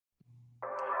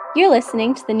You're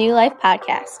listening to the New Life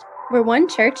Podcast. We're one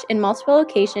church in multiple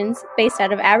locations based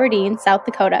out of Aberdeen, South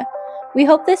Dakota. We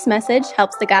hope this message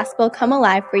helps the gospel come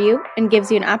alive for you and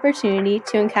gives you an opportunity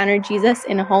to encounter Jesus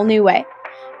in a whole new way.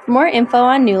 For more info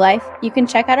on New Life, you can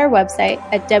check out our website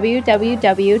at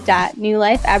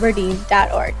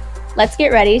www.newlifeaberdeen.org. Let's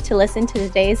get ready to listen to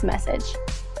today's message.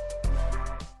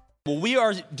 Well, we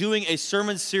are doing a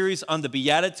sermon series on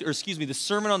the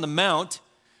Sermon on the Mount,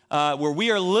 where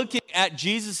we are looking at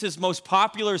Jesus' most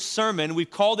popular sermon.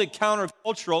 We've called it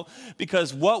Countercultural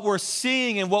because what we're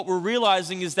seeing and what we're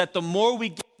realizing is that the more we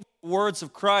get the words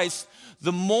of Christ,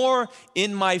 the more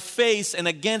in my face and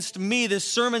against me this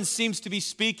sermon seems to be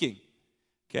speaking,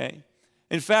 okay?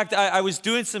 In fact, I was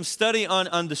doing some study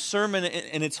on the sermon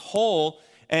in its whole,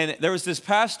 and there was this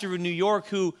pastor in New York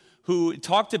who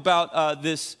talked about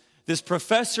this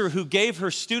professor who gave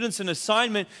her students an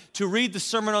assignment to read the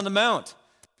Sermon on the Mount.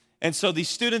 And so these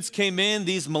students came in,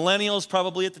 these millennials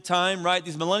probably at the time, right?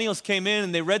 These millennials came in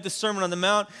and they read the Sermon on the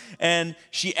Mount, and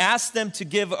she asked them to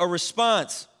give a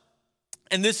response.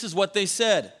 And this is what they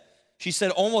said. She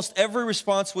said almost every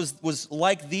response was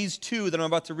like these two that I'm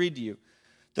about to read to you.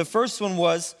 The first one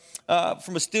was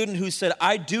from a student who said,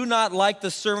 "I do not like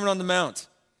the Sermon on the Mount.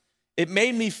 It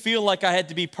made me feel like I had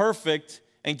to be perfect,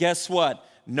 and guess what?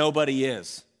 Nobody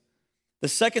is." The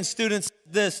second student said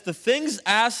this: "The things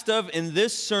asked of in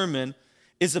this sermon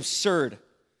is absurd.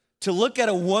 To look at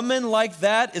a woman like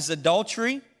that is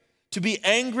adultery. To be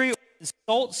angry or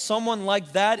insult someone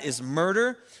like that is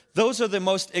murder. Those are the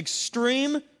most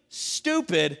extreme,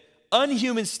 stupid,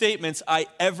 unhuman statements I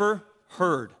ever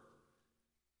heard."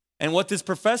 And what this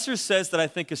professor says that I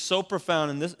think is so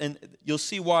profound, and you'll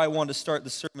see why I want to start the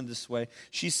sermon this way.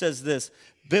 She says this: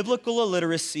 biblical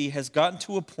illiteracy has gotten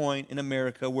to a point in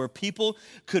America where people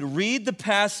could read the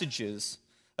passages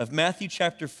of Matthew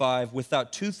chapter 5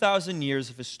 without 2,000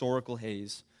 years of historical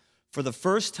haze. For the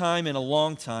first time in a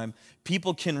long time,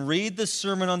 people can read the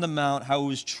Sermon on the Mount how it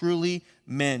was truly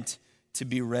meant to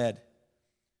be read.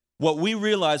 What we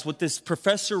realized, what this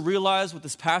professor realized, what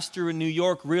this pastor in New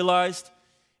York realized,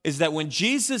 is that when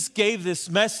Jesus gave this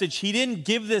message, he didn't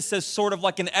give this as sort of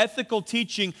like an ethical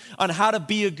teaching on how to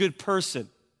be a good person.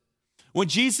 When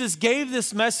Jesus gave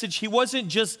this message, he wasn't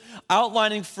just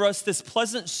outlining for us this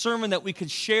pleasant sermon that we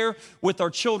could share with our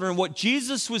children. What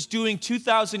Jesus was doing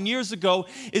 2,000 years ago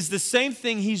is the same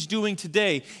thing he's doing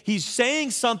today. He's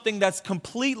saying something that's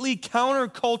completely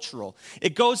countercultural.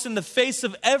 It goes in the face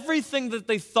of everything that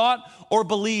they thought or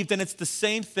believed, and it's the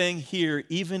same thing here,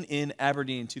 even in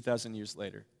Aberdeen 2,000 years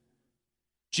later.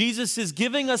 Jesus is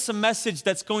giving us a message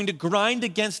that's going to grind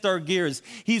against our gears.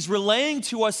 He's relaying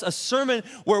to us a sermon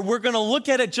where we're going to look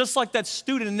at it just like that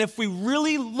student. And if we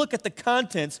really look at the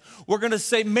contents, we're going to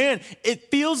say, man,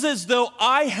 it feels as though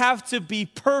I have to be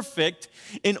perfect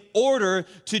in order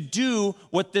to do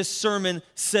what this sermon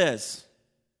says.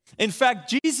 In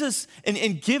fact, Jesus,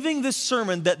 in giving this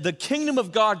sermon, that the kingdom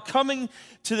of God coming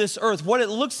to this earth, what it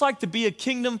looks like to be a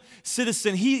kingdom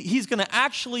citizen, he's going to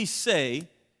actually say,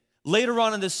 later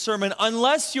on in this sermon,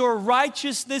 unless your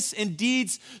righteousness and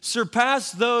deeds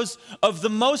surpass those of the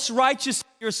most righteous in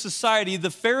your society,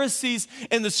 the Pharisees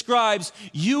and the scribes,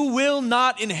 you will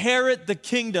not inherit the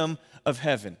kingdom of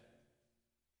heaven.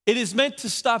 It is meant to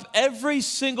stop every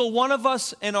single one of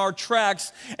us in our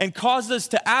tracks and cause us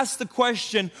to ask the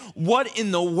question, what in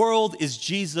the world is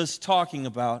Jesus talking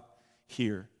about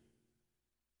here?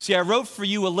 See, I wrote for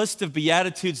you a list of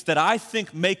Beatitudes that I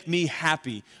think make me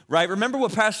happy, right? Remember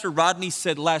what Pastor Rodney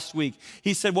said last week?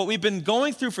 He said what we've been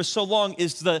going through for so long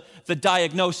is the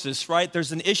diagnosis, right?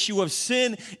 There's an issue of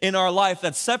sin in our life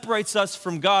that separates us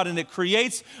from God, and it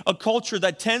creates a culture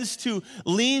that tends to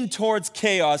lean towards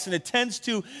chaos, and it tends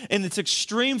to, in its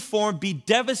extreme form, be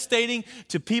devastating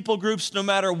to people groups no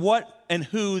matter what and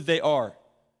who they are.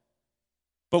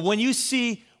 But when you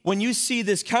see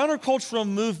this countercultural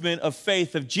movement of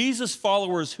faith, of Jesus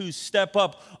followers who step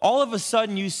up, all of a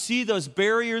sudden you see those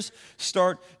barriers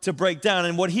start to break down.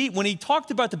 And when he talked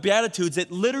about the Beatitudes,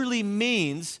 it literally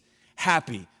means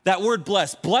happy. That word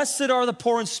blessed. Blessed are the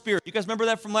poor in spirit. You guys remember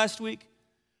that from last week?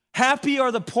 Happy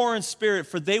are the poor in spirit,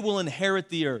 for they will inherit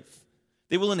the earth.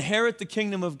 They will inherit the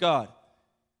kingdom of God.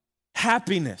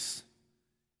 Happiness.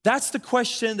 That's the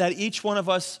question that each one of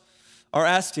us are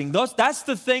asking. That's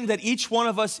the thing that each one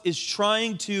of us is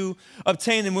trying to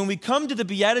obtain. And when we come to the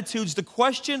Beatitudes, the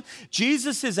question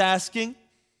Jesus is asking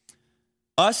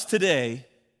us today,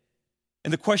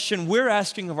 and the question we're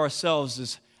asking of ourselves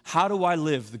is, how do I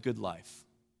live the good life?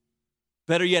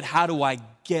 Better yet, how do I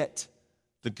get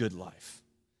the good life?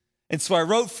 And so I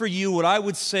wrote for you what I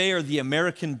would say are the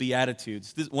American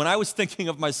Beatitudes. When I was thinking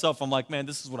of myself, I'm like, man,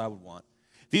 this is what I would want.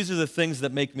 These are the things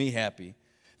that make me happy.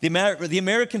 The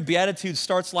American Beatitude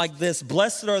starts like this: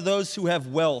 blessed are those who have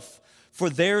wealth, for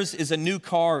theirs is a new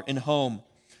car and home.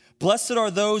 Blessed are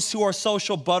those who are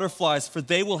social butterflies, for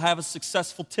they will have a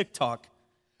successful TikTok.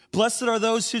 Blessed are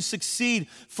those who succeed,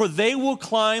 for they will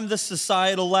climb the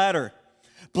societal ladder.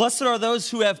 Blessed are those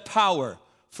who have power,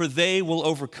 for they will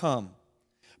overcome.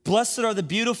 Blessed are the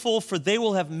beautiful, for they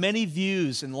will have many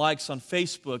views and likes on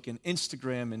Facebook and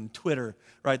Instagram and Twitter,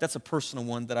 right? That's a personal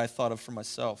one that I thought of for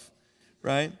myself,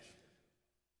 right?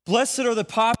 Blessed are the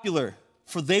popular,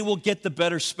 for they will get the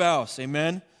better spouse,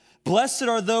 amen? Blessed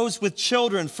are those with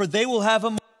children, for they will have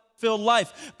a fulfilled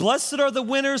life. Blessed are the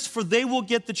winners, for they will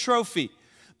get the trophy.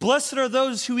 Blessed are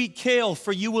those who eat kale,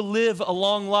 for you will live a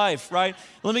long life, right?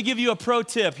 Let me give you a pro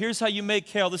tip. Here's how you make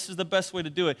kale. This is the best way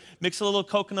to do it. Mix a little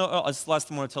coconut oil. This is the last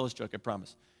time I want to tell this joke, I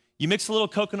promise. You mix a little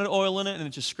coconut oil in it, and it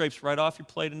just scrapes right off your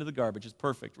plate into the garbage. It's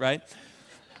perfect, right?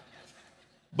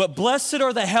 But blessed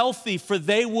are the healthy, for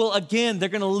they will, again, they're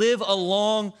going to live a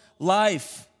long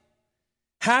life.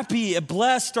 Happy and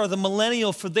blessed are the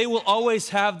millennial, for they will always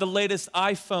have the latest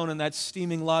iPhone and that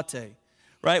steaming latte.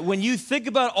 Right? When you think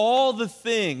about all the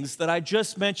things that I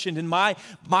just mentioned in my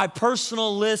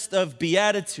personal list of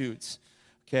beatitudes,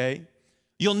 okay,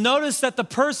 you'll notice that the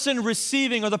person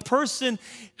receiving or the person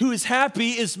who is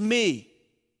happy is me.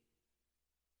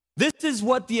 This is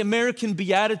what the American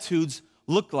Beatitudes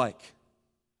look like.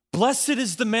 Blessed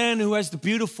is the man who has the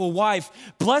beautiful wife.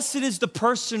 Blessed is the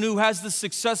person who has the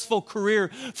successful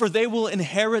career, for they will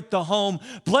inherit the home.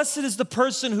 Blessed is the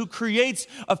person who creates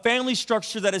a family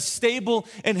structure that is stable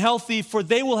and healthy, for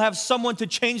they will have someone to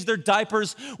change their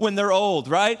diapers when they're old,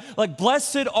 right? Like,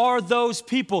 blessed are those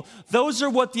people. Those are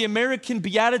what the American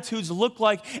Beatitudes look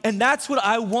like, and that's what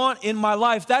I want in my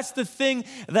life. That's the thing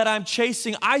that I'm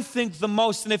chasing, I think, the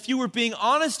most. And if you were being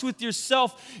honest with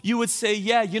yourself, you would say,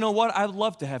 yeah, you know what? I'd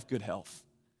love to have good health.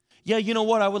 Yeah, you know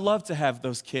what? I would love to have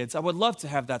those kids. I would love to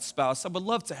have that spouse. I would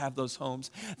love to have those homes.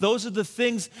 Those are the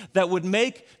things that would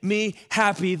make me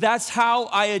happy. That's how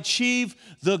I achieve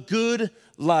the good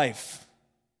life.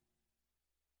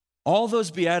 All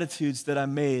those Beatitudes that I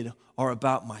made are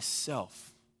about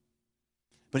myself.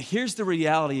 But here's the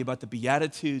reality about the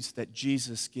Beatitudes that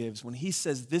Jesus gives. When he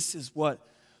says this is what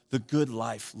the good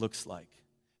life looks like,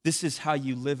 this is how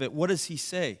you live it, what does he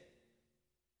say?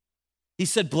 He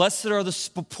said, blessed are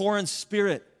the poor in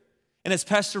spirit. And as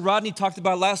Pastor Rodney talked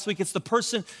about last week, it's the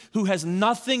person who has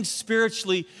nothing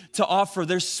spiritually to offer.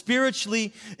 They're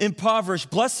spiritually impoverished.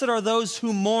 Blessed are those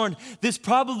who mourn. This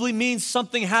probably means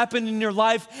something happened in your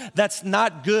life that's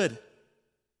not good.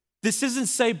 This isn't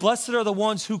say, blessed are the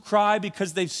ones who cry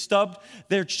because they've stubbed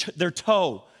their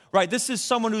toe. Right, this is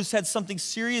someone who's had something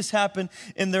serious happen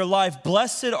in their life.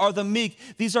 Blessed are the meek.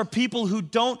 These are people who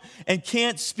don't and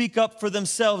can't speak up for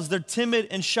themselves. They're timid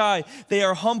and shy. They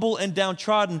are humble and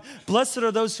downtrodden. Blessed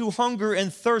are those who hunger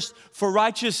and thirst for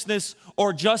righteousness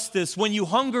or justice. When you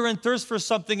hunger and thirst for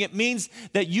something, it means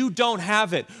that you don't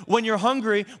have it. When you're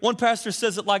hungry, one pastor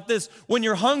says it like this: when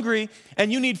you're hungry and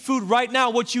you need food right now,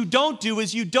 what you don't do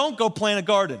is you don't go plant a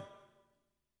garden.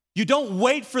 You don't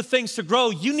wait for things to grow.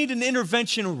 You need an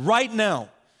intervention right now.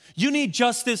 You need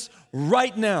justice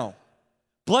right now.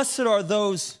 Blessed are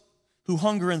those who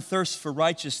hunger and thirst for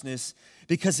righteousness,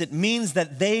 because it means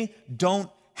that they don't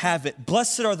have it.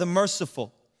 Blessed are the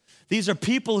merciful. These are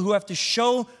people who have to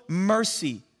show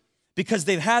mercy because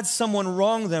they've had someone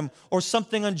wrong them or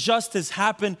something unjust has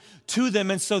happened to them,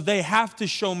 and so they have to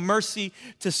show mercy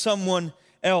to someone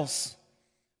else.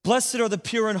 Blessed are the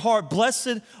pure in heart.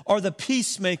 Blessed are the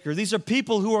peacemaker. These are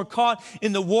people who are caught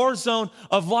in the war zone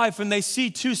of life and they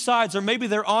see two sides, or maybe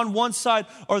they're on one side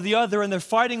or the other and they're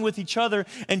fighting with each other.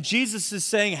 And Jesus is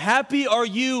saying, happy are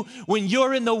you when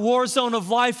you're in the war zone of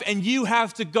life and you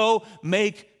have to go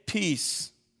make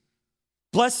peace.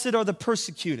 Blessed are the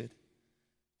persecuted,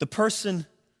 the person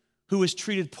who is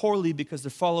treated poorly because they're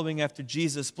following after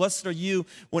Jesus. Blessed are you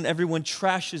when everyone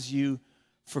trashes you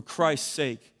for Christ's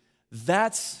sake.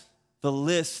 That's the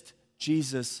list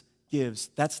Jesus gives.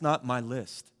 That's not my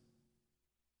list.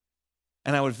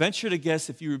 And I would venture to guess,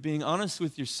 if you were being honest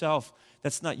with yourself,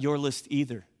 that's not your list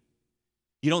either.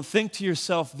 You don't think to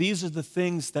yourself, these are the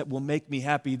things that will make me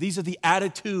happy. These are the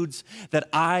attitudes that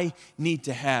I need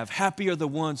to have. Happy are the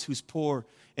ones who's poor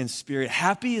in spirit.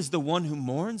 Happy is the one who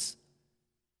mourns.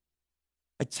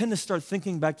 I tend to start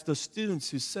thinking back to those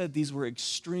students who said these were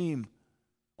extreme,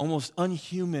 almost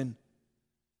unhuman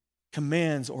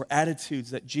commands or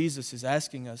attitudes that Jesus is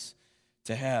asking us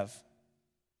to have.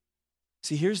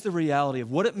 See, here's the reality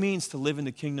of what it means to live in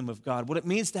the kingdom of God, what it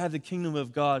means to have the kingdom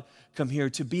of God come here,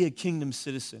 to be a kingdom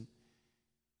citizen.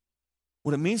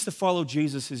 What it means to follow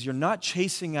Jesus is you're not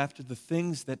chasing after the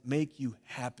things that make you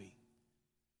happy.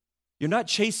 You're not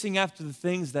chasing after the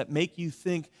things that make you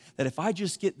think that if I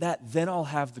just get that, then I'll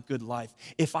have the good life.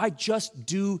 If I just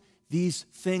do these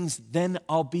things, then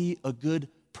I'll be a good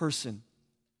person.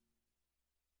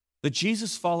 The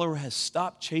Jesus follower has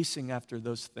stopped chasing after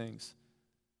those things.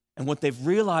 And what they've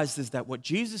realized is that what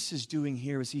Jesus is doing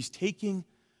here is he's taking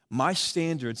my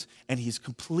standards and he's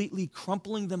completely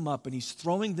crumpling them up and he's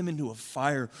throwing them into a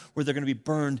fire where they're going to be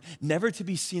burned, never to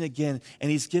be seen again.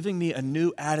 And he's giving me a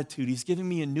new attitude. He's giving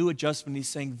me a new adjustment. He's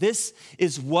saying, this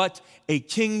is what a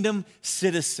kingdom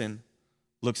citizen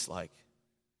looks like.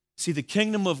 See, the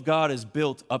kingdom of God is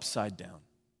built upside down.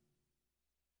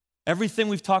 Everything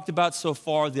we've talked about so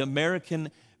far, the American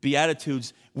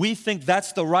Beatitudes, we think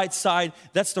that's the right side,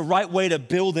 that's the right way to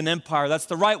build an empire, that's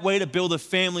the right way to build a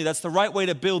family, that's the right way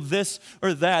to build this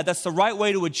or that, that's the right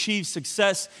way to achieve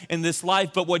success in this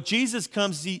life. But what Jesus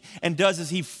comes and does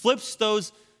is he flips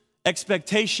those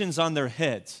expectations on their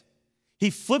heads.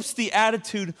 He flips the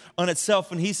attitude on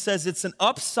itself and he says it's an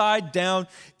upside down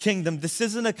kingdom. This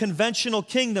isn't a conventional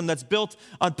kingdom that's built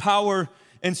on power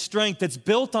and strength. It's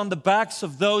built on the backs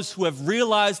of those who have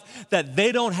realized that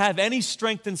they don't have any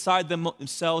strength inside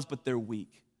themselves, but they're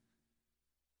weak.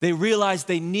 They realize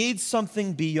they need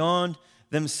something beyond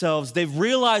themselves. They've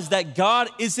realized that God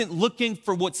isn't looking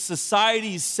for what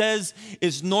society says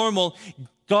is normal.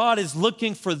 God is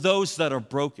looking for those that are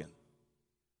broken.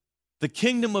 The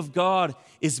kingdom of God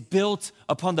is built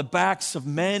upon the backs of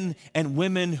men and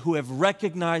women who have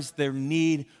recognized their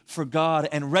need for God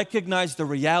and recognized the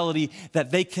reality that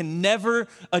they can never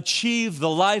achieve the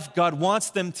life God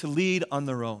wants them to lead on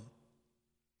their own.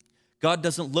 God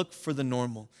doesn't look for the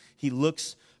normal. He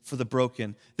looks for the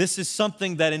broken. This is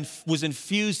something that was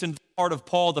infused in the heart of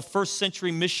Paul, the first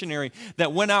century missionary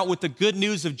that went out with the good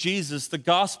news of Jesus, the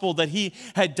gospel that he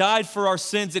had died for our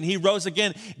sins and he rose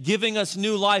again, giving us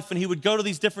new life. And he would go to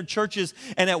these different churches.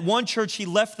 And at one church, he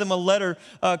left them a letter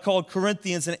called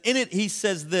Corinthians. And in it, he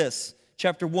says this,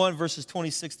 chapter 1, verses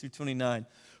 26 through 29.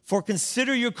 For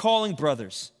consider your calling,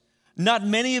 brothers. Not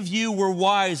many of you were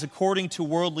wise according to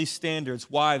worldly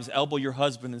standards. Wives, elbow your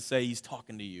husband and say, he's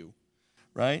talking to you.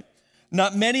 Right?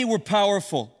 Not many were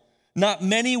powerful. Not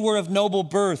many were of noble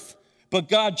birth. But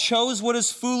God chose what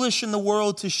is foolish in the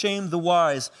world to shame the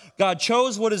wise. God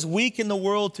chose what is weak in the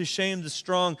world to shame the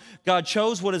strong. God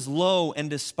chose what is low and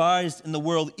despised in the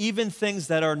world, even things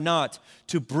that are not,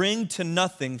 to bring to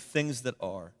nothing things that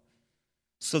are,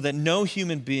 so that no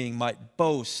human being might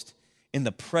boast in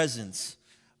the presence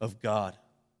of God.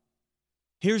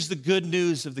 Here's the good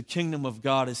news of the kingdom of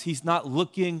God is he's not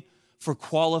looking for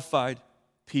qualified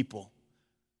people.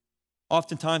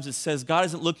 Oftentimes it says God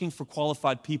isn't looking for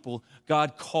qualified people.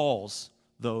 God calls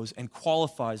those and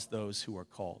qualifies those who are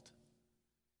called.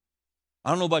 I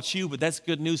don't know about you, but that's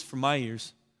good news for my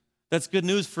ears. That's good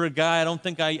news for a guy. I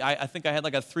think I had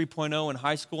like a 3.0 in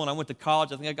high school, and I went to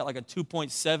college. I think I got like a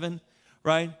 2.7,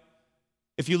 right?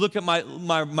 If you look at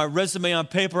my resume on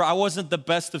paper, I wasn't the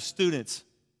best of students.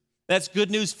 That's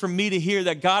good news for me to hear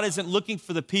that God isn't looking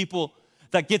for the people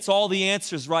that gets all the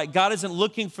answers right. God isn't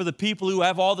looking for the people who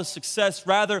have all the success.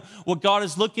 Rather, what God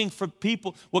is looking for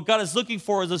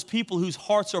is those people whose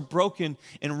hearts are broken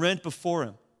and rent before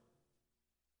him.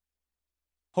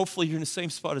 Hopefully you're in the same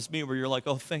spot as me where you're like,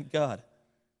 oh, thank God.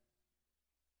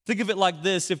 Think of it like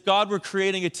this. If God were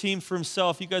creating a team for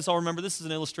himself, you guys all remember, this is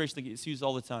an illustration that gets used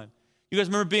all the time. You guys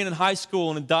remember being in high school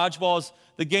and in dodgeball is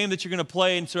the game that you're going to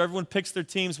play, and so everyone picks their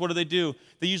teams. What do?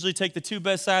 They usually take the two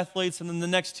best athletes, and then the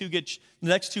next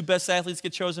two best athletes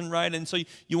get chosen, right? And so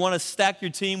you want to stack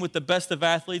your team with the best of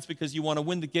athletes because you want to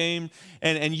win the game.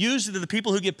 And usually the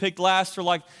people who get picked last are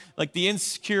like the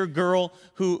insecure girl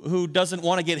who doesn't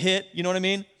want to get hit. You know what I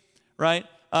mean, right?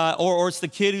 Or it's the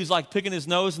kid who's like picking his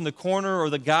nose in the corner, or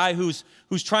the guy who's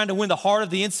trying to win the heart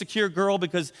of the insecure girl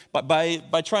because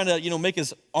by trying to make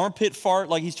his armpit fart,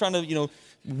 like he's trying to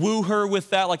woo her with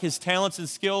that, like his talents and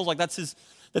skills, like that's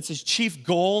his chief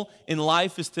goal in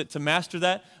life is to master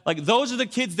that. Like those are the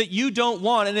kids that you don't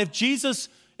want. And if Jesus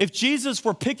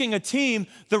were picking a team,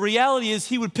 the reality is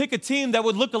he would pick a team that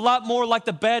would look a lot more like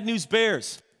the Bad News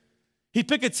Bears. He'd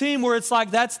pick a team where it's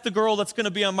like, that's the girl that's going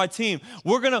to be on my team.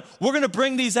 We're going to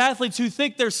bring these athletes who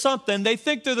think they're something. They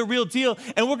think they're the real deal,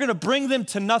 and we're going to bring them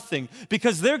to nothing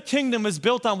because their kingdom is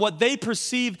built on what they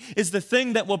perceive is the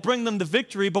thing that will bring them to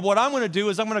victory. But what I'm going to do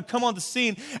is I'm going to come on the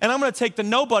scene, and I'm going to take the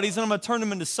nobodies, and I'm going to turn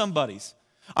them into somebodies.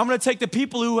 I'm going to take the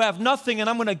people who have nothing, and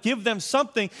I'm going to give them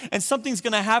something, and something's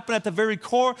going to happen at the very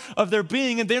core of their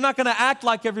being, and they're not going to act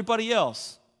like everybody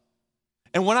else.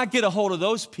 And when I get a hold of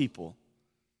those people,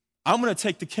 I'm going to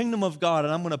take the kingdom of God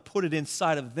and I'm going to put it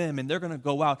inside of them, and they're going to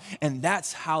go out, and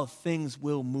that's how things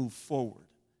will move forward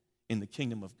in the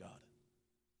kingdom of God.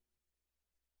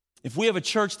 If we have a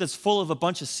church that's full of a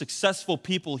bunch of successful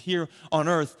people here on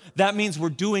earth, that means we're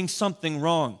doing something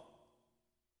wrong.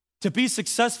 To be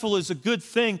successful is a good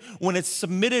thing when it's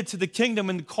submitted to the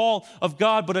kingdom and the call of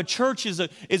God, but a church is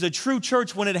a true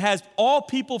church when it has all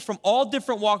people from all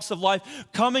different walks of life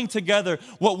coming together,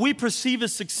 what we perceive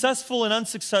as successful and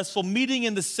unsuccessful, meeting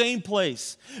in the same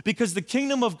place, because the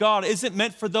kingdom of God isn't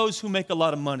meant for those who make a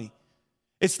lot of money.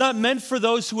 It's not meant for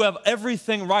those who have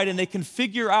everything right and they can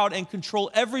figure out and control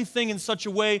everything in such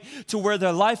a way to where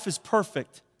their life is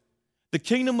perfect. The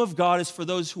kingdom of God is for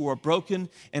those who are broken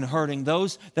and hurting,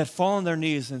 those that fall on their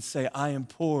knees and say, I am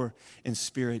poor in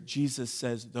spirit. Jesus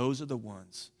says those are the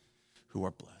ones who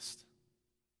are blessed.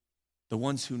 The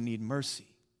ones who need mercy,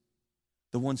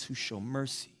 the ones who show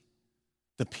mercy,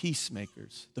 the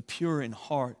peacemakers, the pure in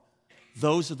heart,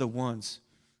 those are the ones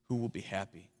who will be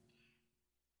happy.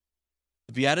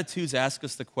 The Beatitudes ask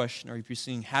us the question, are you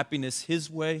pursuing happiness His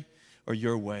way or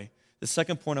your way? The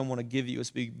second point I want to give you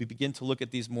as we begin to look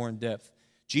at these more in depth.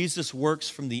 Jesus works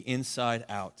from the inside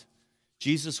out.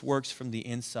 Jesus works from the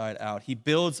inside out. He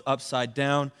builds upside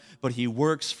down, but He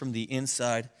works from the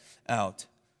inside out.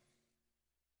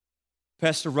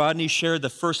 Pastor Rodney shared the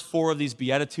first 4 of these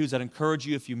Beatitudes. I'd encourage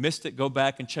you, if you missed it, go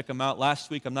back and check them out last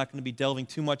week. I'm not going to be delving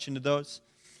too much into those.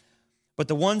 But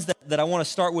the ones that I want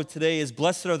to start with today is,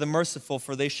 blessed are the merciful,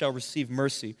 for they shall receive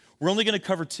mercy. We're only going to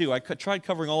cover 2. I tried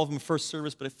covering all of them in first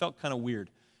service, but it felt kind of weird.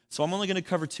 So I'm only going to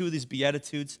cover 2 of these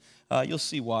Beatitudes. You'll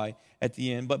see why at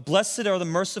the end. But blessed are the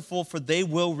merciful, for they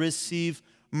will receive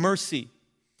mercy.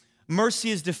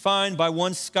 Mercy is defined by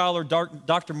one scholar,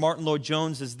 Dr. Martin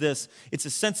Lloyd-Jones, as this. It's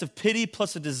a sense of pity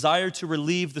plus a desire to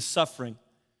relieve the suffering.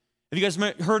 Have you guys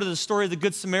heard of the story of the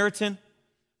Good Samaritan?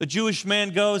 The Jewish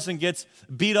man goes and gets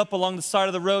beat up along the side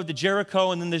of the road to Jericho,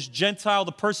 and then this Gentile,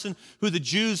 the person who the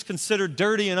Jews considered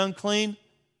dirty and unclean,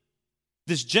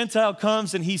 this Gentile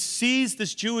comes and he sees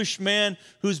this Jewish man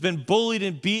who's been bullied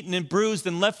and beaten and bruised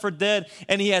and left for dead,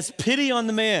 and he has pity on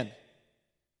the man.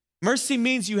 Mercy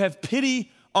means you have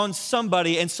pity on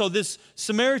somebody. And so this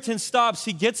Samaritan stops,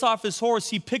 he gets off his horse,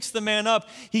 he picks the man up,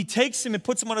 he takes him and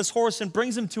puts him on his horse and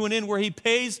brings him to an inn where he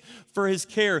pays for his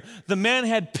care. The man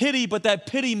had pity, but that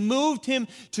pity moved him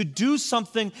to do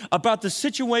something about the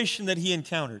situation that he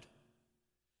encountered.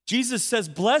 Jesus says,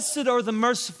 blessed are the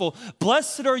merciful.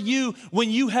 Blessed are you when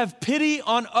you have pity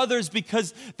on others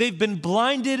because they've been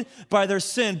blinded by their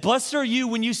sin. Blessed are you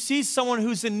when you see someone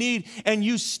who's in need and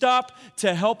you stop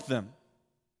to help them.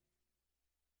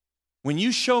 When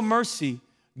you show mercy,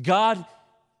 God,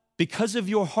 because of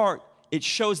your heart, it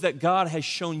shows that God has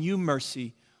shown you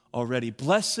mercy already.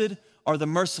 Blessed are the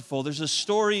merciful. There's a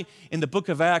story in the book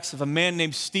of Acts of a man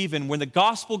named Stephen. When the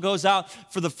gospel goes out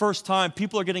for the first time,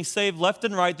 people are getting saved left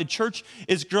and right. The church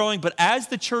is growing, but as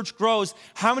the church grows,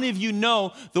 how many of you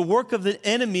know the work of the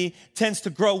enemy tends to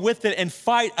grow with it and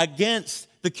fight against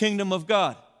the kingdom of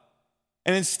God?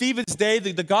 And in Stephen's day,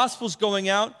 the gospel's going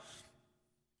out.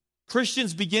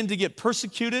 Christians begin to get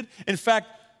persecuted. In fact,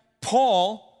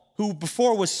 Paul, who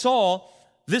before was Saul,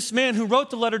 this man who wrote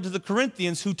the letter to the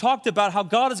Corinthians, who talked about how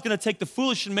God is going to take the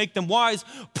foolish and make them wise,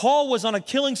 Paul was on a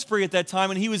killing spree at that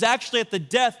time, and he was actually at the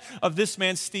death of this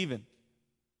man, Stephen.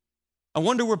 I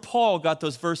wonder where Paul got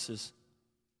those verses.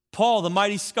 Paul, the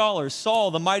mighty scholar,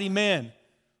 Saul, the mighty man,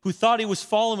 who thought he was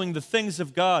following the things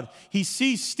of God. He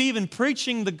sees Stephen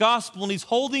preaching the gospel, and he's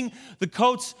holding the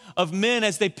coats of men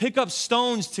as they pick up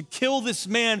stones to kill this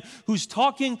man who's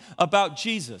talking about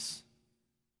Jesus.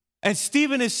 And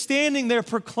Stephen is standing there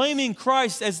proclaiming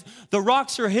Christ as the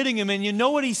rocks are hitting him, and you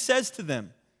know what he says to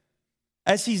them?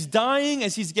 As he's dying,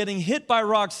 as he's getting hit by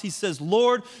rocks, he says,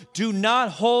 Lord, do not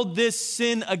hold this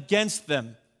sin against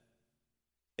them.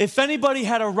 If anybody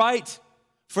had a right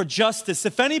for justice,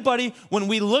 if anybody, when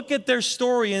we look at their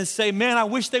story and say, man, I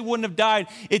wish they wouldn't have died,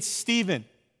 it's Stephen.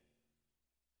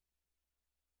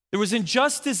 There was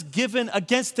injustice given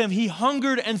against him. He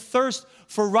hungered and thirsted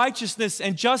for righteousness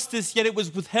and justice, yet it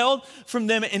was withheld from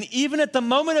them. And even at the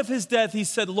moment of his death, he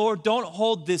said, Lord, don't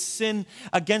hold this sin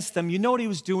against them. You know what he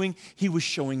was doing? He was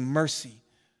showing mercy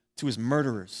to his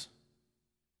murderers.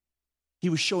 He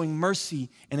was showing mercy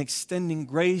and extending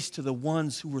grace to the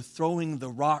ones who were throwing the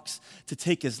rocks to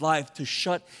take his life, to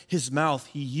shut his mouth.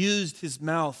 He used his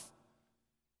mouth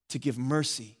to give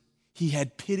mercy. He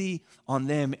had pity on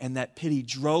them, and that pity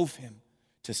drove him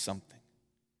to something.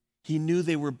 He knew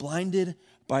they were blinded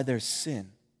by their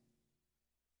sin.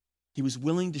 He was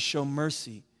willing to show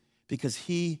mercy because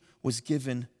he was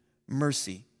given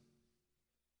mercy.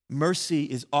 Mercy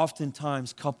is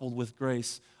oftentimes coupled with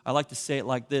grace. I like to say it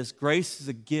like this: grace is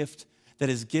a gift that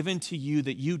is given to you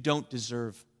that you don't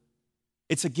deserve.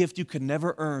 It's a gift you could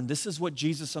never earn. This is what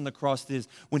Jesus on the cross is.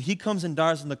 When he comes and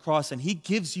dies on the cross and he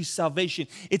gives you salvation,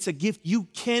 it's a gift you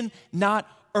cannot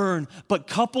earn. But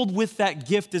coupled with that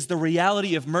gift is the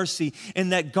reality of mercy,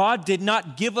 and that God did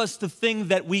not give us the thing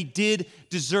that we did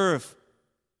deserve.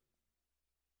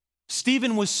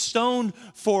 Stephen was stoned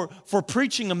for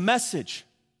preaching a message.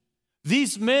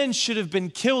 These men should have been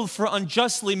killed for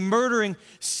unjustly murdering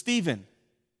Stephen.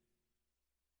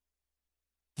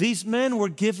 These men were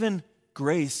given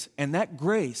grace, and that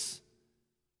grace,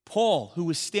 Paul, who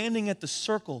was standing at the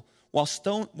circle while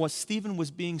Stephen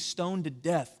was being stoned to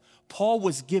death, Paul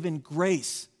was given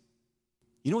grace.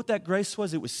 You know what that grace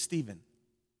was? It was Stephen.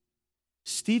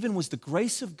 Stephen was the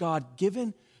grace of God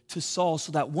given to Saul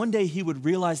so that one day he would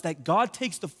realize that God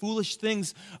takes the foolish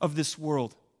things of this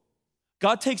world.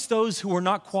 God takes those who are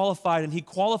not qualified and he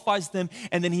qualifies them,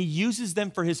 and then he uses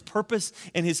them for his purpose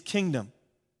and his kingdom.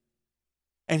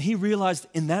 And he realized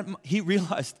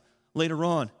later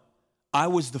on, I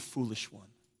was the foolish one.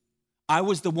 I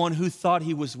was the one who thought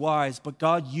he was wise, but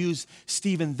God used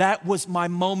Stephen. That was my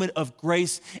moment of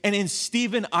grace. And in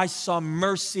Stephen, I saw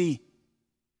mercy.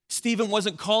 Stephen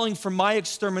wasn't calling for my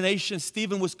extermination.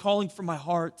 Stephen was calling for my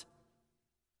heart.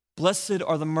 Blessed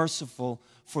are the merciful,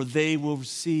 for they will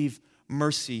receive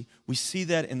mercy. We see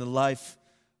that in the life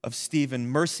of Stephen.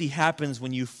 Mercy happens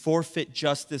when you forfeit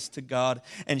justice to God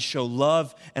and show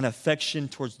love and affection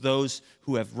towards those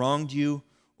who have wronged you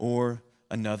or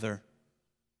another.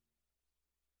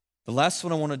 The last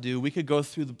one I want to do, we could go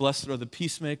through the blessed are the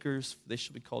peacemakers, for they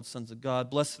shall be called sons of God.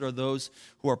 Blessed are those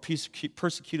who are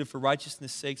persecuted for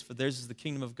righteousness' sakes, for theirs is the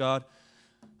kingdom of God.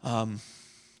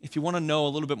 If you want to know a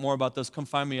little bit more about those, come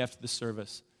find me after the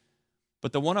service.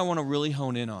 But the one I want to really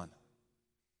hone in on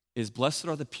is blessed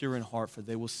are the pure in heart, for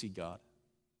they will see God.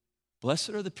 Blessed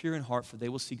are the pure in heart, for they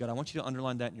will see God. I want you to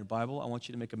underline that in your Bible. I want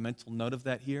you to make a mental note of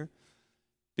that here.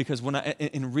 Because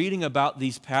in reading about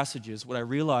these passages, what I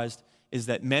realized is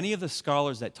that many of the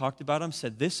scholars that talked about them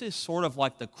said this is sort of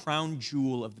like the crown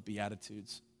jewel of the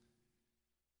Beatitudes.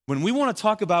 When we want to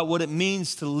talk about what it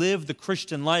means to live the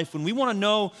Christian life, when we want to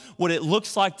know what it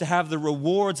looks like to have the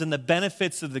rewards and the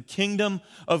benefits of the kingdom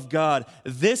of God,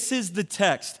 this is the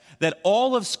text that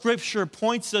all of Scripture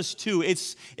points us to.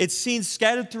 It's seen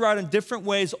scattered throughout in different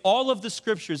ways, all of the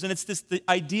Scriptures. And it's the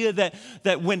idea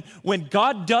that when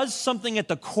God does something at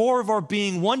the core of our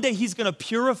being, one day he's going to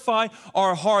purify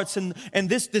our hearts. And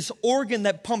this organ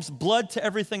that pumps blood to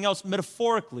everything else,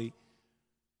 metaphorically,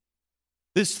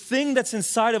 this thing that's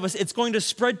inside of us, it's going to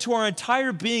spread to our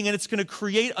entire being, and it's going to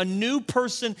create a new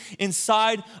person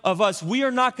inside of us. We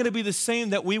are not going to be the same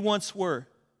that we once were.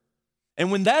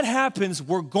 And when that happens,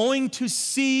 we're going to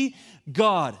see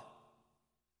God.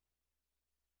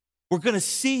 We're going to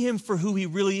see him for who he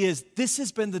really is. This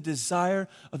has been the desire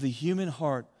of the human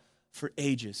heart for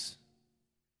ages.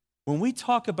 When we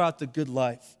talk about the good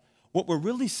life, what we're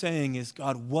really saying is,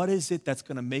 God, what is it that's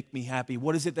going to make me happy?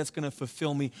 What is it that's going to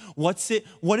fulfill me? What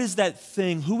is that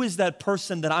thing? Who is that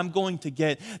person that I'm going to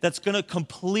get that's going to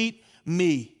complete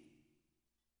me?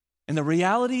 And the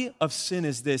reality of sin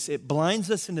is this: it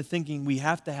blinds us into thinking we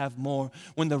have to have more,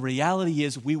 when the reality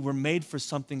is we were made for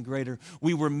something greater.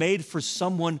 We were made for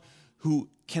someone who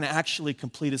can actually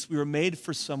complete us. We were made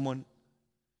for someone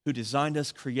who designed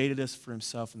us, created us for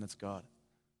himself, and that's God.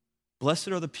 Blessed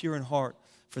are the pure in heart,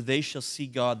 for they shall see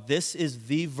God. This is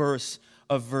the verse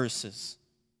of verses.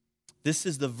 This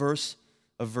is the verse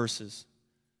of verses.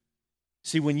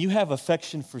 See, when you have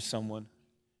affection for someone,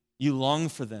 you long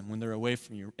for them when they're away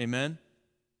from you. Amen?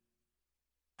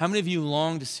 How many of you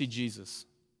long to see Jesus?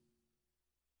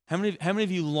 How many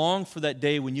of you long for that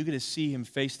day when you get to see him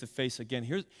face to face again?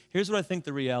 Here's what I think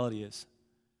the reality is.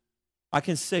 I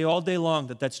can say all day long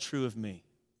that that's true of me.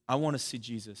 I want to see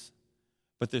Jesus.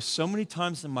 But there's so many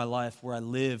times in my life where I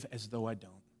live as though I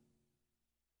don't.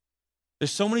 There's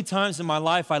so many times in my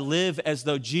life I live as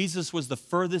though Jesus was the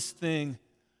furthest thing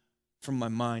from my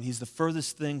mind. He's the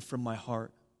furthest thing from my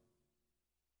heart.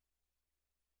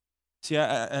 See,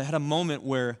 I had a moment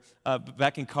where,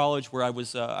 back in college, where I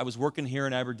was working here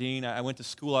in Aberdeen. I went to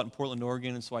school out in Portland,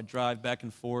 Oregon, and so I drive back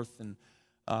and forth. And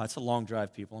it's a long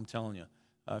drive, people, I'm telling you.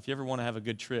 If you ever want to have a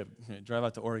good trip, drive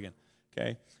out to Oregon,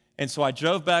 okay? And so I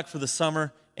drove back for the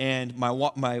summer, and my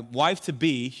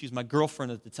wife-to-be, she's my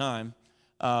girlfriend at the time,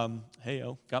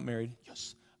 got married,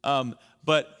 yes.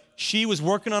 But she was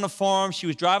working on a farm. She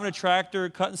was driving a tractor,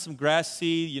 cutting some grass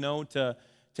seed,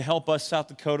 to help us South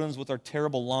Dakotans with our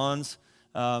terrible lawns.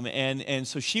 And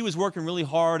so she was working really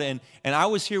hard, and I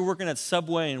was here working at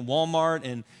Subway and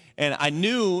Walmart, And I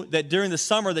knew that during the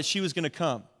summer that she was going to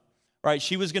come. Right,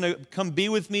 she was going to come be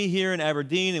with me here in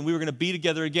Aberdeen, and we were going to be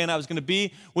together again. I was going to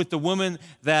be with the woman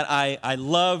that I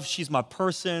love. She's my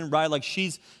person, right? Like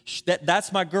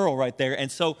that's my girl right there.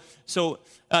 And so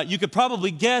you could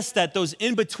probably guess that those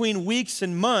in-between weeks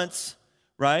and months,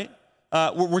 right,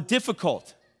 were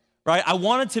difficult, right? I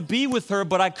wanted to be with her,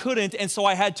 but I couldn't, and so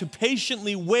I had to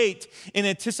patiently wait in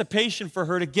anticipation for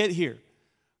her to get here.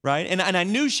 Right? And I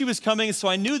knew she was coming, so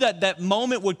I knew that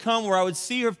moment would come where I would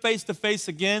see her face to face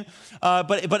again.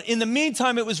 But in the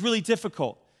meantime, it was really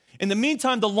difficult. In the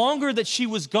meantime, the longer that she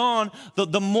was gone,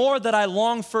 the more that I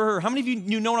longed for her. How many of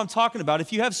you know what I'm talking about?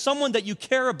 If you have someone that you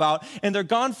care about and they're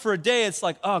gone for a day, it's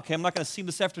like, oh, okay, I'm not going to see them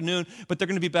this afternoon, but they're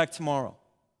going to be back tomorrow.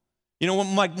 You know,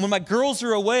 when my girls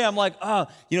are away, I'm like,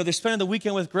 they're spending the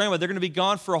weekend with grandma. They're going to be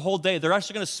gone for a whole day. They're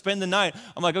actually going to spend the night.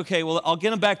 I'm like, okay, well, I'll get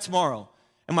them back tomorrow.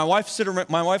 And my wife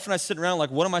and I sit around like,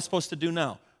 what am I supposed to do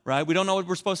now, right? We don't know what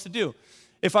we're supposed to do.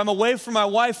 If I'm away from my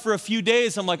wife for a few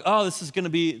days, I'm like, oh, this is gonna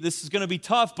be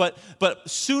tough, but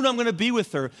soon I'm gonna be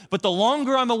with her. But the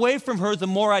longer I'm away from her, the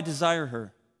more I desire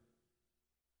her.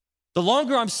 The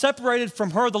longer I'm separated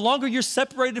from her, the longer you're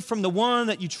separated from the one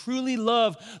that you truly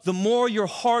love, the more your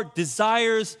heart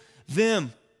desires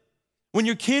them. When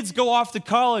your kids go off to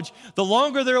college, the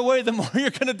longer they're away, the more you're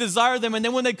going to desire them. And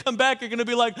then when they come back, you're going to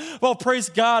be like, well, praise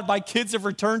God, my kids have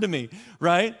returned to me,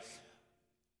 right?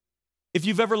 If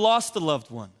you've ever lost a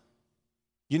loved one,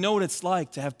 you know what it's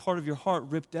like to have part of your heart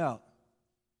ripped out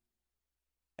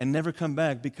and never come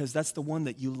back, because that's the one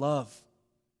that you love.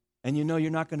 And you know you're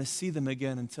not going to see them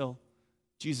again until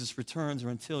Jesus returns or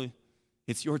until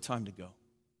it's your time to go.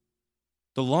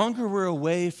 The longer we're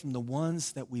away from the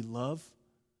ones that we love,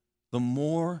 the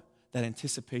more that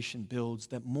anticipation builds,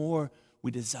 the more we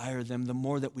desire them, the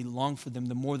more that we long for them,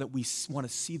 the more that we want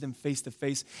to see them face to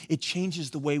face. It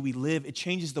changes the way we live. It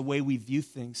changes the way we view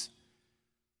things.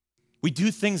 We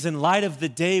do things in light of the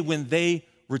day when they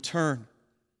return.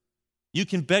 You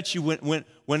can bet you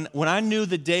when I knew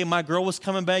the day my girl was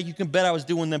coming back, you can bet I was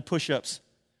doing them push-ups.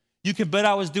 You can bet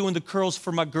I was doing the curls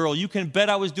for my girl. You can bet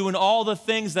I was doing all the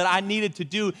things that I needed to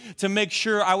do to make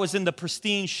sure I was in the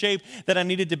pristine shape that I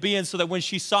needed to be in, so that when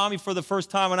she saw me for the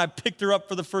first time and I picked her up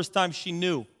for the first time, she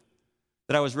knew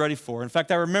that I was ready for her. In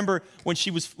fact, I remember when she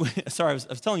was, I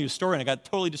was telling you a story and I got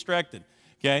totally distracted,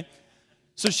 okay?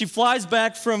 So she flies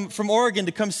back from Oregon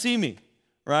to come see me,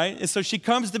 right? And so she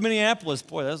comes to Minneapolis.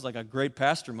 Boy, that was like a great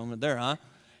pastor moment there, huh?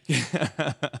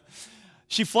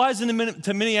 She flies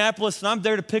to Minneapolis, and I'm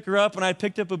there to pick her up, and I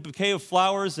picked up a bouquet of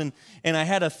flowers, and I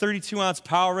had a 32-ounce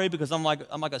Powerade because I'm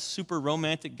like a super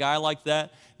romantic guy like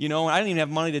that, you know, and I didn't even have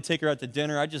money to take her out to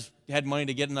dinner. I just had money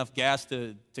to get enough gas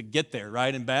to get there,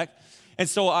 right, and back. And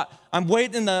so I'm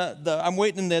waiting in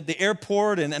the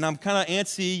airport, and I'm kind of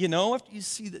antsy, you know. After you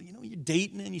see you're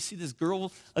dating and you see this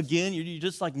girl again, you're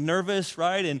just like nervous,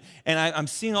 right? And I'm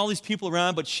seeing all these people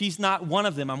around, but she's not one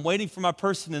of them. I'm waiting for my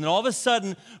person, and all of a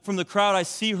sudden, from the crowd, I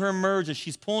see her emerge, and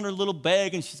she's pulling her little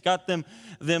bag, and she's got them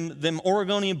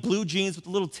Oregonian blue jeans with a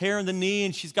little tear in the knee,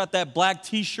 and she's got that black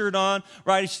T-shirt on,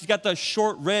 right? And she's got the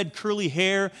short red curly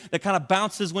hair that kind of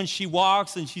bounces when she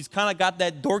walks, and she's kind of got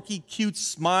that dorky, cute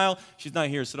smile. She's not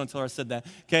here, so don't tell her I said that,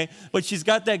 okay? But she's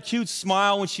got that cute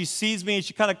smile when she sees me, and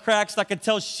she kind of cracks, and I can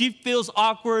tell she feels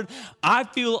awkward, I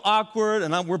feel awkward,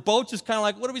 and we're both just kind of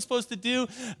like, what are we supposed to do?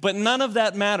 But none of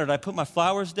that mattered. I put my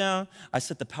flowers down, I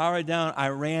set the Powerade down, I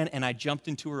ran, and I jumped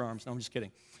into her arms. No, I'm just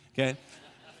kidding, okay?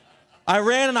 I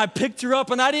ran, and I picked her up,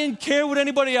 and I didn't care what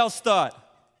anybody else thought,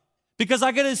 because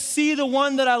I got to see the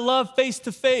one that I love face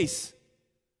to face.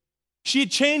 She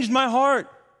had changed my heart.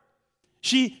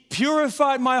 She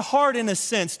purified my heart in a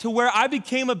sense to where I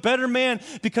became a better man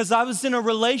because I was in a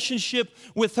relationship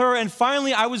with her, and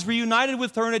finally I was reunited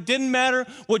with her, and it didn't matter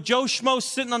what Joe Schmo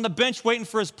sitting on the bench waiting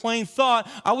for his plane thought.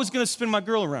 I was going to spin my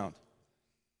girl around,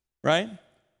 right?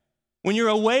 When you're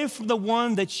away from the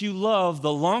one that you love,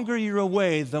 the longer you're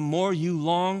away, the more you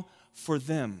long for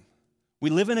them. We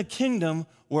live in a kingdom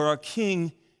where our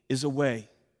king is away.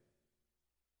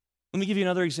 Let me give you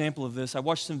another example of this. I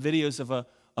watched some videos of a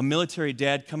military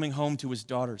dad coming home to his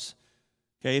daughters.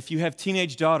 Okay, if you have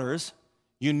teenage daughters,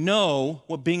 you know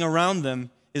what being around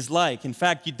them is like. In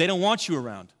fact, they don't want you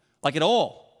around, like at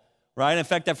all, right? In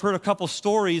fact, I've heard a couple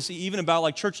stories even about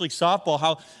like church league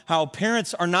softball, how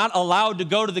parents are not allowed to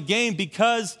go to the game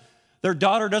because their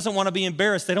daughter doesn't want to be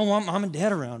embarrassed. They don't want mom and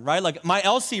dad around, right? Like my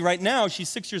Elsie right now, she's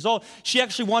 6 years old. She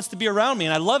actually wants to be around me,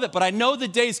 and I love it, but I know the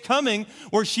day's coming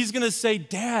where she's going to say,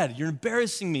 Dad, you're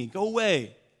embarrassing me. Go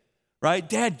away. Right?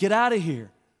 Dad, get out of here.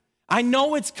 I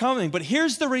know it's coming, but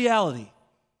here's the reality.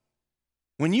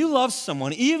 When you love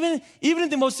someone, even in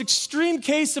the most extreme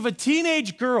case of a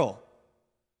teenage girl,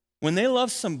 when they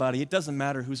love somebody, it doesn't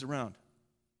matter who's around.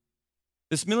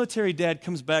 This military dad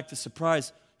comes back to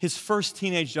surprise his first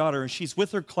teenage daughter, and she's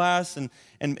with her class, and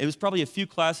it was probably a few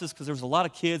classes because there was a lot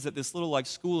of kids at this little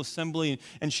school assembly,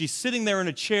 and she's sitting there in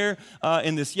a chair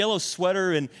in this yellow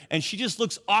sweater, and she just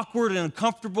looks awkward and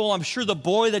uncomfortable. I'm sure the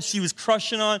boy that she was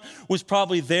crushing on was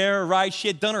probably there, right? She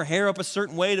had done her hair up a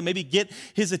certain way to maybe get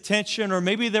his attention, or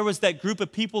maybe there was that group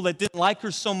of people that didn't like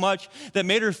her so much that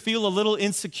made her feel a little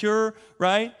insecure,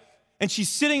 right? And she's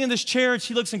sitting in this chair, and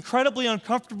she looks incredibly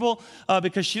uncomfortable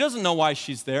because she doesn't know why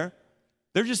she's there.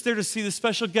 They're just there to see the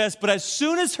special guest. But as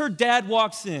soon as her dad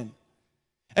walks in,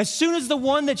 as soon as the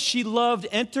one that she loved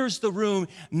enters the room,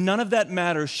 none of that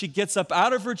matters. She gets up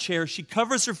out of her chair. She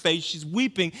covers her face. She's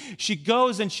weeping. She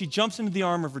goes and she jumps into the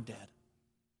arm of her dad.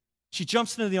 She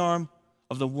jumps into the arm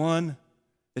of the one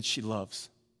that she loves.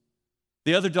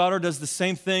 The other daughter does the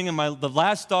same thing, and the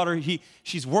last daughter,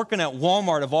 she's working at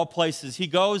Walmart of all places. He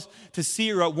goes to see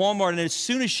her at Walmart, and as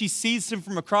soon as she sees him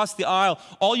from across the aisle,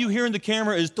 all you hear in the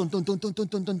camera is dun, dun, dun, dun, dun,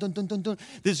 dun, dun, dun, dun, dun, dun.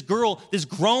 This girl, this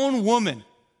grown woman,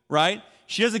 right?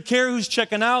 She doesn't care who's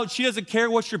checking out. She doesn't care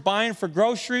what you're buying for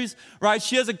groceries, right?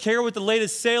 She doesn't care what the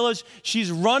latest sale is.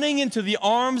 She's running into the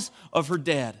arms of her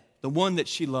dad, the one that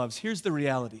she loves. Here's the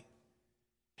reality.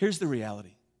 Here's the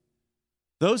reality.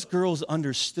 Those girls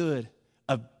understood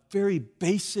a very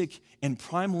basic and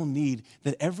primal need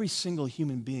that every single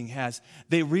human being has.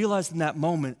 They realized in that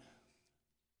moment,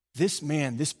 this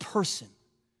man, this person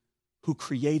who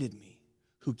created me,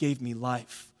 who gave me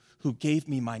life, who gave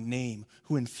me my name,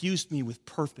 who infused me with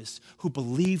purpose, who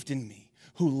believed in me,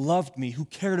 who loved me, who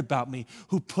cared about me,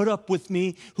 who put up with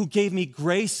me, who gave me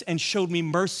grace and showed me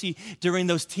mercy during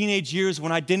those teenage years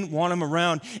when I didn't want him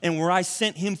around and where I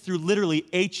sent him through literally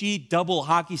HE double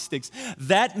hockey sticks.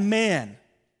 That man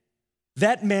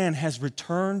has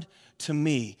returned to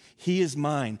me. He is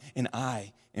mine and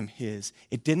I am his.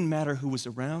 It didn't matter who was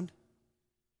around.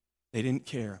 They didn't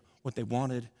care. What they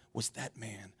wanted was that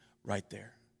man right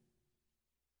there.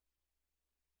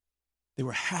 They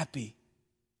were happy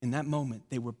in that moment.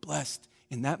 They were blessed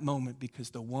in that moment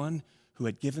because the one who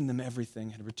had given them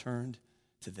everything had returned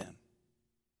to them.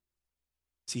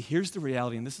 See, here's the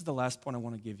reality, and this is the last point I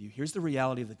want to give you. Here's the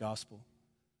reality of the gospel.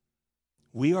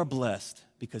 We are blessed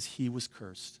because he was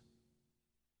cursed.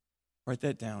 Write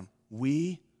that down.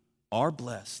 We are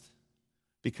blessed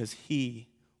because he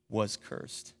was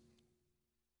cursed.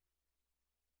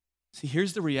 See,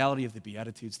 here's the reality of the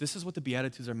Beatitudes. This is what the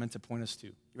Beatitudes are meant to point us to.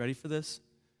 You ready for this?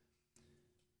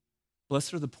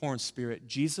 Blessed are the poor in spirit.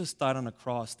 Jesus died on a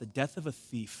cross, the death of a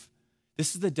thief.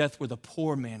 This is the death where the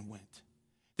poor man went.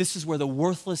 This is where the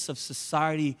worthless of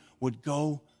society would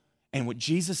go. And what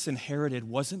Jesus inherited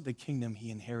wasn't the kingdom, he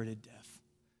inherited death.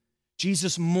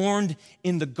 Jesus mourned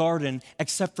in the garden,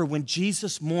 except for when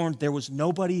Jesus mourned, there was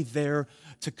nobody there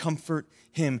to comfort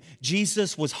him.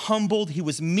 Jesus was humbled, he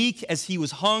was meek as he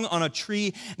was hung on a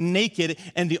tree naked,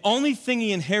 and the only thing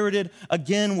he inherited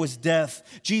again was death.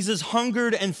 Jesus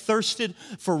hungered and thirsted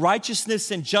for righteousness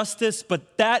and justice, but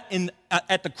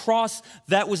at the cross,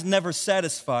 that was never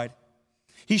satisfied.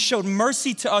 He showed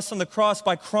mercy to us on the cross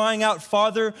by crying out,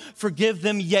 Father, forgive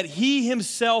them, yet he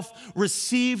himself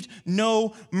received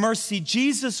no mercy.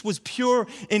 Jesus was pure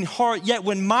in heart, yet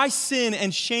when my sin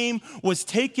and shame was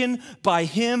taken by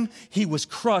him, he was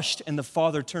crushed and the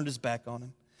Father turned his back on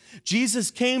him.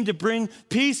 Jesus came to bring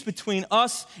peace between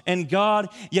us and God,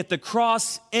 yet the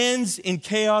cross ends in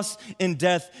chaos and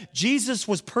death. Jesus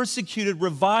was persecuted,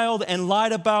 reviled, and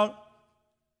lied about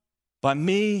by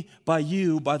me, by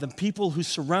you, by the people who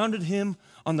surrounded him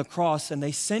on the cross, and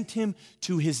they sent him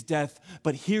to his death.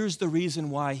 But here's the reason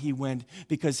why he went,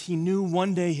 because he knew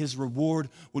one day his reward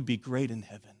would be great in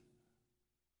heaven.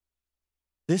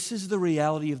 This is the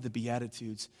reality of the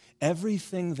Beatitudes.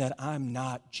 Everything that I'm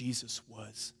not, Jesus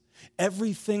was.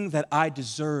 Everything that I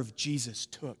deserve, Jesus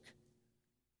took.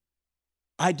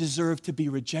 I deserve to be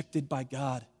rejected by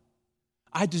God.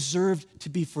 I deserved to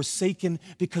be forsaken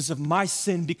because of my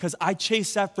sin, because I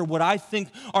chase after what I think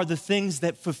are the things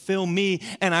that fulfill me,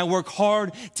 and I work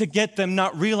hard to get them,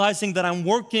 not realizing that I'm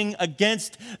working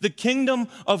against the kingdom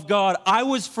of God. I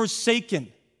was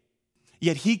forsaken,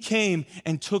 yet he came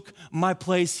and took my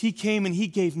place. He came and he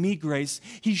gave me grace.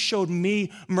 He showed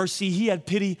me mercy. He had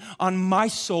pity on my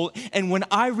soul. And when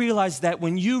I realized that,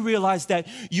 when you realize that,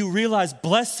 you realize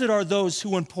blessed are those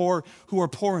who are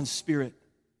poor in spirit.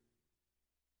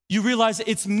 You realize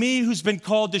it's me who's been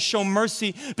called to show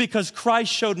mercy because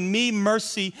Christ showed me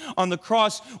mercy on the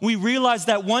cross. We realize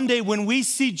that one day when we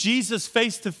see Jesus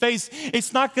face to face,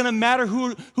 it's not gonna matter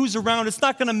who's around. It's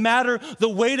not gonna matter the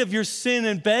weight of your sin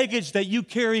and baggage that you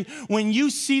carry. When you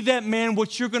see that man,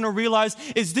 what you're gonna realize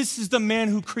is this is the man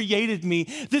who created me.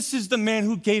 This is the man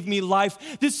who gave me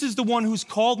life. This is the one who's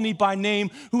called me by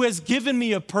name, who has given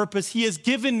me a purpose. He has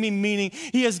given me meaning.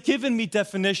 He has given me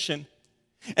definition.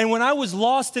 And when I was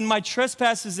lost in my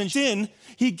trespasses and sin,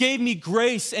 he gave me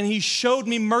grace and he showed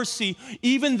me mercy,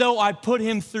 even though I put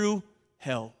him through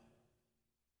hell.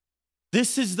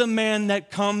 This is the man that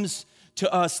comes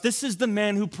to us. This is the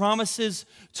man who promises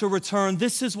to return.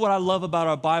 This is what I love about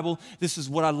our Bible. This is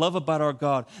what I love about our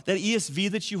God. That ESV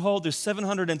that you hold, there's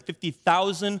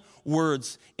 750,000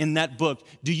 words in that book.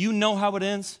 Do you know how it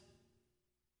ends?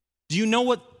 Do you know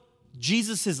what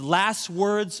Jesus' last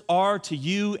words are to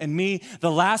you and me? The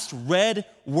last read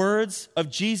words of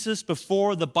Jesus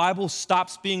before the Bible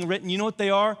stops being written. You know what they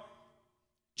are?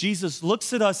 Jesus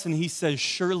looks at us and he says,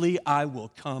 "Surely I will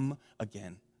come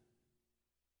again."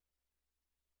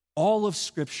 All of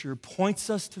Scripture points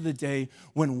us to the day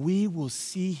when we will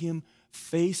see him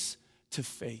face to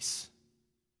face.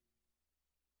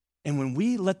 And when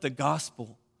we let the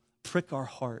gospel prick our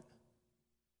heart,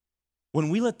 when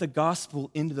we let the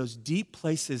gospel into those deep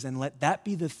places and let that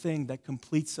be the thing that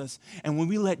completes us, and when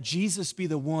we let Jesus be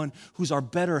the one who's our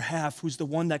better half, who's the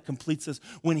one that completes us,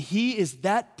 when he is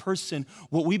that person,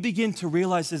 what we begin to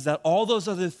realize is that all those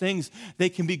other things, they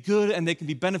can be good and they can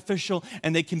be beneficial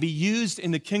and they can be used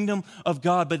in the kingdom of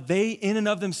God, but they in and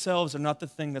of themselves are not the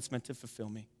thing that's meant to fulfill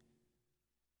me.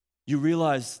 You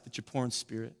realize that you're poor in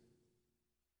spirit.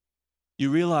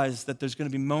 You realize that there's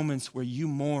going to be moments where you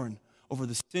mourn over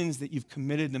the sins that you've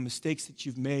committed, the mistakes that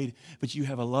you've made, but you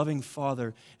have a loving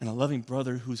father and a loving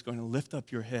brother who's going to lift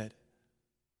up your head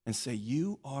and say,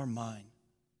 "You are mine."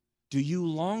 Do you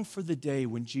long for the day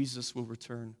when Jesus will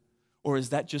return? Or is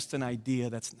that just an idea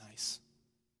that's nice?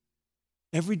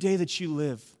 Every day that you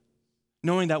live,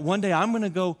 knowing that one day I'm going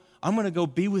to go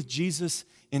be with Jesus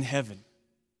in heaven.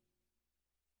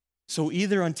 So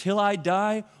either until I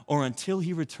die or until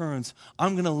he returns,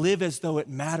 I'm going to live as though it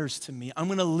matters to me. I'm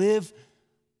going to live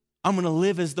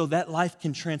as though that life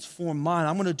can transform mine.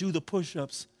 I'm going to do the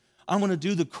push-ups. I'm going to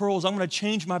do the curls. I'm going to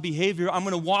change my behavior. I'm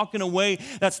going to walk in a way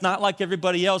that's not like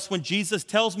everybody else. When Jesus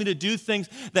tells me to do things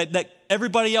that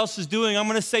everybody else is doing, I'm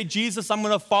going to say, "Jesus, I'm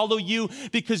going to follow you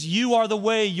because you are the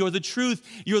way, you're the truth,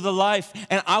 you're the life,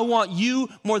 and I want you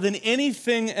more than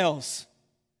anything else."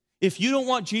 If you don't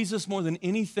want Jesus more than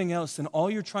anything else, then all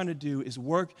you're trying to do is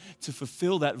work to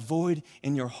fulfill that void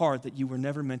in your heart that you were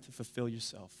never meant to fulfill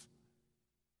yourself.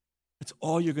 That's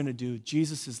all you're going to do.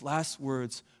 Jesus' last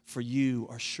words for you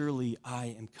are, "Surely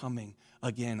I am coming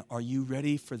again." Are you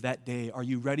ready for that day? Are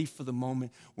you ready for the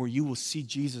moment where you will see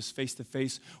Jesus face to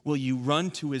face? Will you run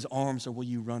to his arms or will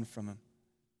you run from him?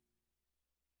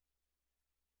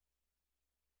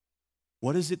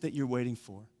 What is it that you're waiting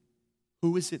for?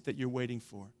 Who is it that you're waiting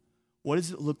for? What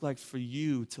does it look like for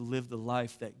you to live the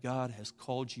life that God has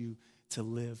called you to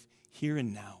live here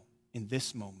and now, in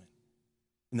this moment,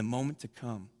 in the moment to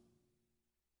come?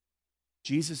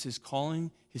 Jesus is calling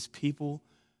his people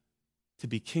to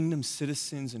be kingdom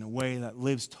citizens in a way that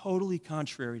lives totally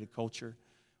contrary to culture.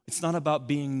 It's not about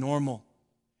being normal.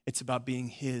 It's about being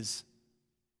his.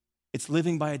 It's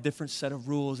living by a different set of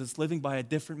rules. It's living by a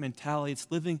different mentality. It's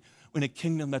living in a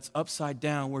kingdom that's upside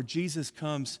down, where Jesus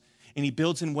comes and he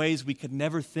builds in ways we could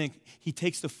never think. He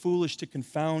takes the foolish to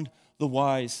confound the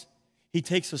wise. He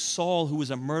takes a Saul who was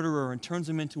a murderer and turns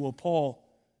him into a Paul,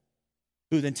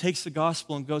 who then takes the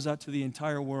gospel and goes out to the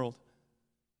entire world.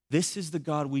 This is the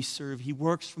God we serve. He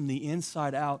works from the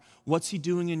inside out. What's he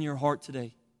doing in your heart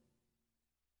today?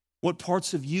 What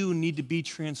parts of you need to be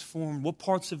transformed? What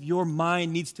parts of your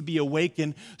mind needs to be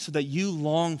awakened so that you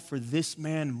long for this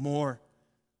man more?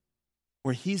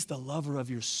 Where he's the lover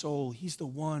of your soul. He's the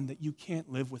one that you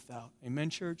can't live without. Amen,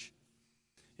 church?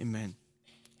 Amen.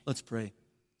 Let's pray.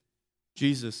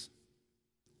 Jesus,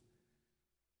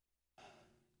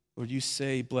 Lord, you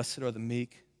say, "Blessed are the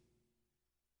meek."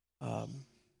 And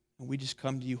we just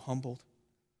come to you humbled.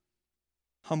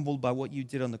 Humbled by what you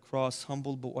did on the cross.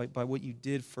 Humbled by what you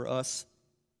did for us.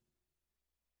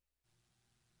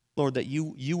 Lord, that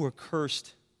you were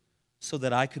cursed so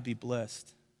that I could be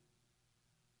blessed.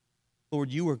 Lord,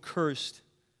 you were cursed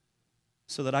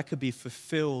so that I could be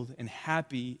fulfilled and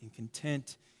happy and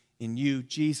content in you.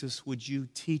 Jesus, would you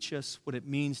teach us what it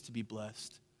means to be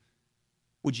blessed?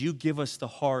 Would you give us the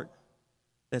heart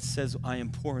that says, "I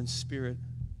am poor in spirit"?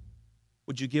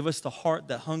 Would you give us the heart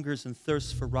that hungers and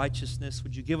thirsts for righteousness?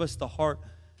 Would you give us the heart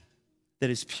that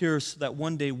is pure, so that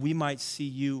one day we might see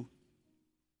you.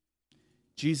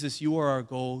 Jesus, you are our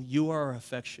goal. You are our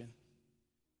affection.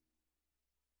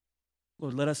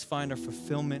 Lord, let us find our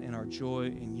fulfillment and our joy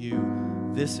in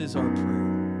you. This is our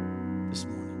prayer this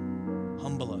morning.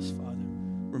 Humble us, Father.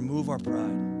 Remove our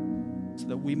pride so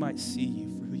that we might see you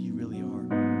for who you really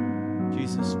are.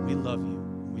 Jesus, we love you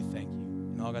and we thank you.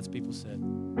 And all God's people said,